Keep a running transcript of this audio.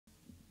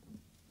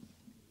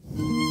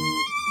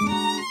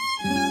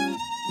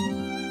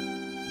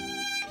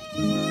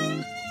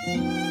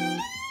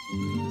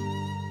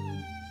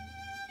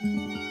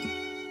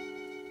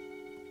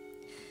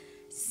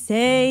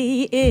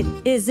Say it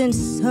isn't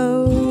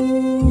so.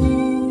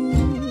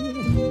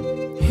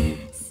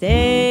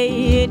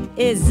 Say it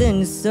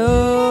isn't so.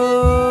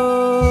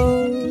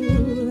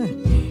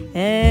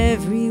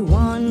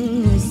 Everyone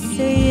is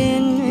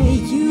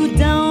saying you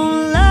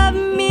don't love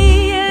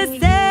me.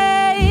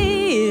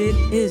 Say it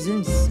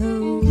isn't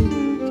so.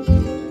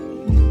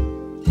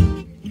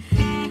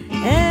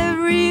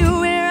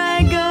 Everywhere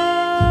I go,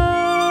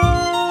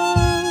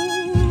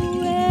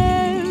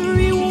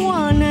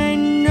 everyone I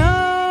know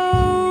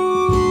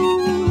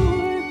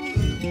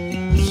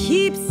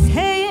keeps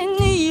saying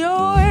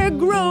you're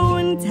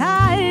growing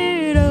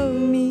tired of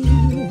me.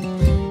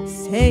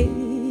 Say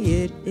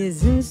it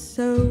isn't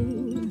so.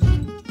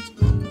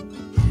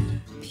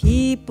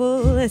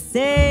 People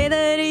say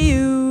that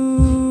you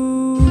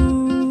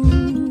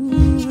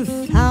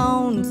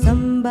found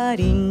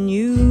somebody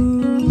new,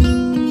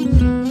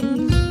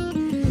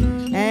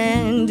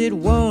 and it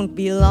won't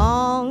be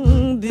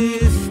long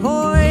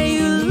before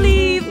you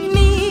leave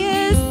me.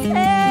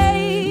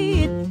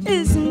 Say it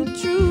isn't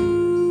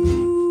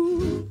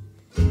true.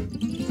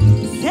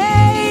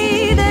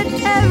 Say that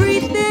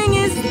everything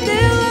is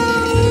still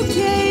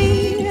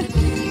okay.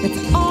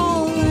 That's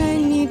all I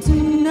need to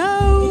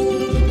know.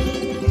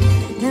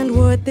 And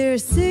what they're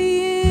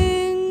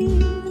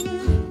saying,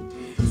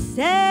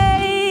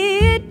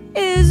 say it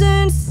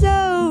isn't so.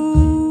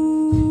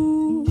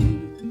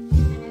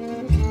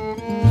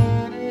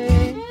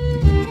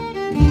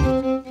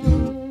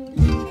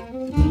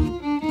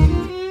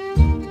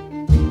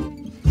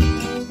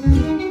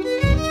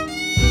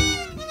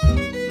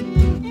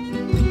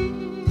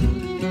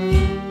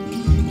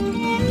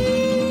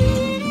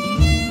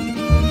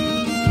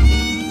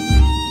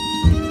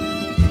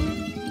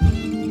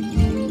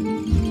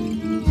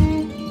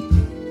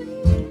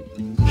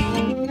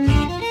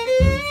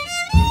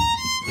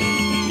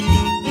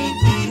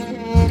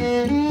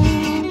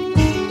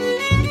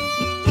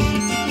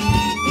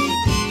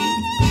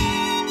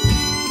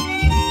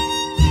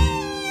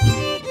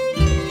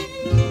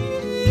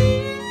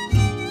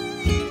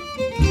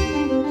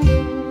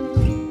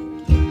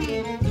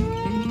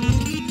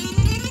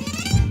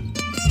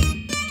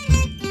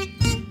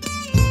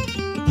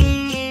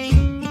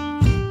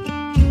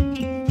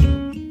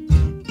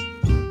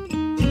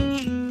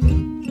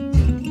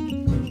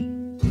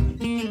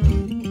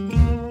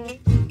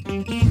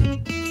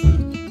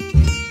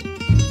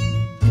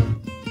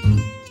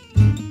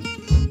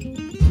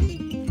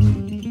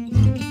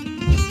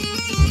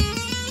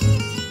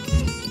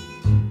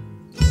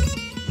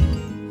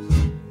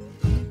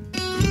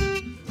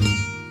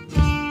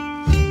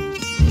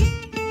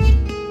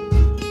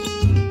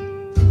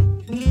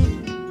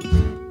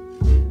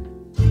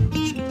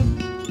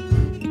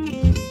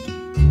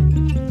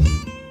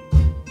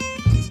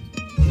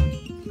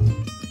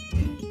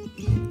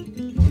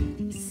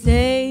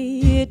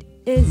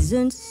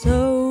 Isn't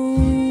so.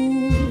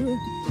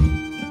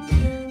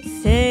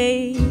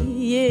 Say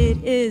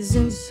it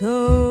isn't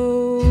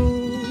so.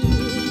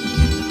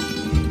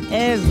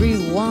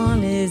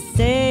 Everyone is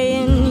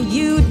saying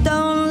you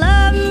don't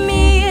love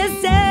me.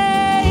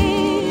 Say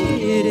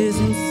it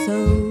isn't so.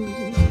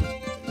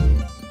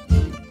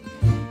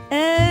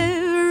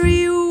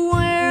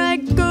 Everywhere I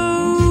go,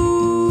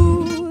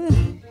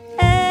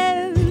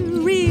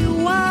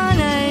 everyone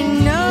I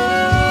know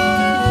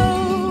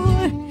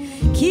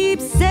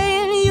keeps saying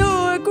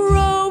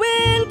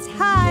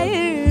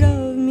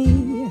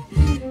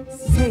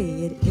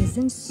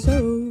so.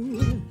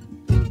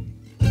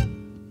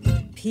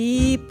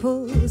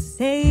 People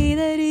say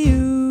that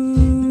you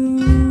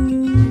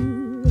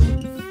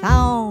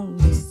found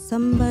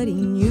somebody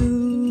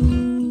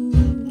new,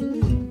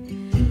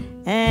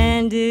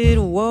 and it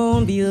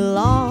won't be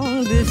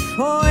long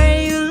before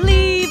you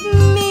leave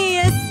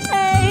me.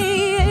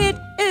 Say it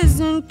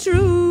isn't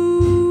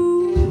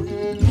true.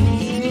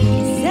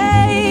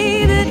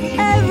 Say that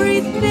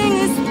everything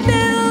is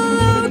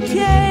still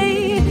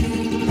okay.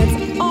 That's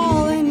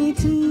all I need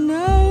to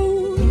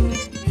know.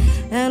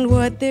 And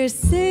what they're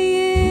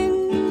saying,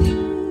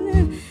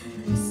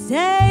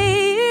 say